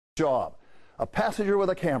job. A passenger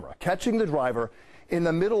with a camera catching the driver in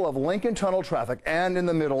the middle of Lincoln Tunnel traffic and in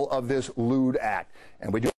the middle of this lewd act.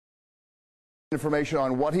 And we do information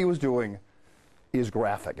on what he was doing is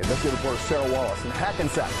graphic. Investigative reporter Sarah Wallace in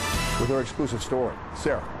Hackensack with her exclusive story.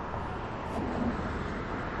 Sarah.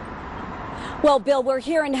 Well, Bill, we're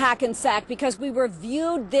here in Hackensack because we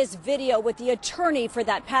reviewed this video with the attorney for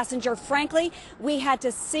that passenger. Frankly, we had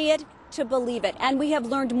to see it to believe it. And we have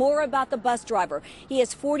learned more about the bus driver. He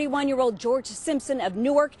is 41-year-old George Simpson of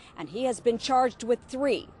Newark, and he has been charged with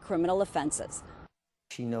 3 criminal offenses.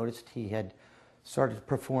 She noticed he had started to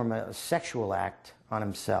perform a sexual act on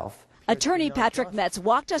himself. Attorney Patrick Metz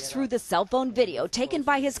walked us through the cell phone video taken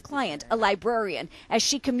by his client, a librarian, as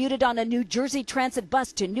she commuted on a New Jersey Transit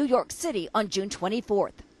bus to New York City on June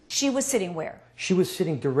 24th. She was sitting where? She was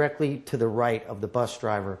sitting directly to the right of the bus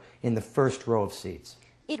driver in the first row of seats.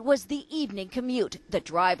 It was the evening commute, the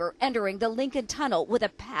driver entering the Lincoln Tunnel with a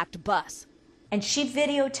packed bus. And she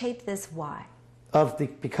videotaped this why?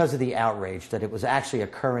 Because of the outrage that it was actually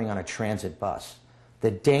occurring on a transit bus.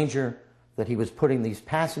 The danger that he was putting these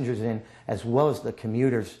passengers in, as well as the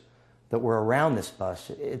commuters that were around this bus,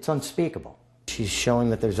 it's unspeakable. She's showing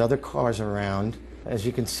that there's other cars around. As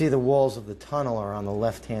you can see, the walls of the tunnel are on the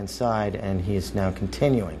left-hand side, and he is now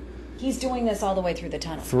continuing. He's doing this all the way through the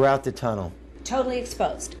tunnel? Throughout the tunnel. Totally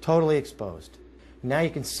exposed? Totally exposed. Now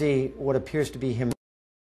you can see what appears to be him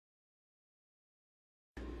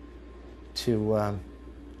to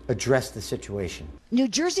address the situation. New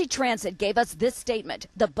Jersey Transit gave us this statement.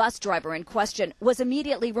 The bus driver in question was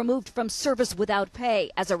immediately removed from service without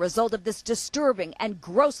pay as a result of this disturbing and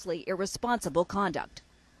grossly irresponsible conduct.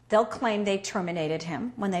 They'll claim they terminated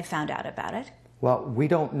him when they found out about it. Well, we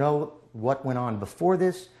don't know what went on before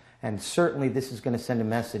this, and certainly this is going to send a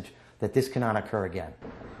message that this cannot occur again.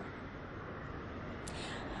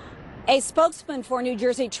 A spokesman for New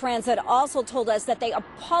Jersey Transit also told us that they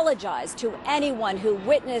apologize to anyone who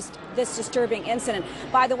witnessed this disturbing incident.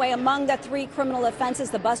 By the way, among the 3 criminal offenses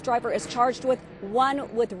the bus driver is charged with,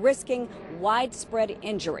 1 with risking widespread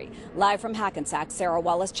injury. Live from Hackensack, Sarah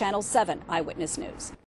Wallace, Channel 7 Eyewitness News.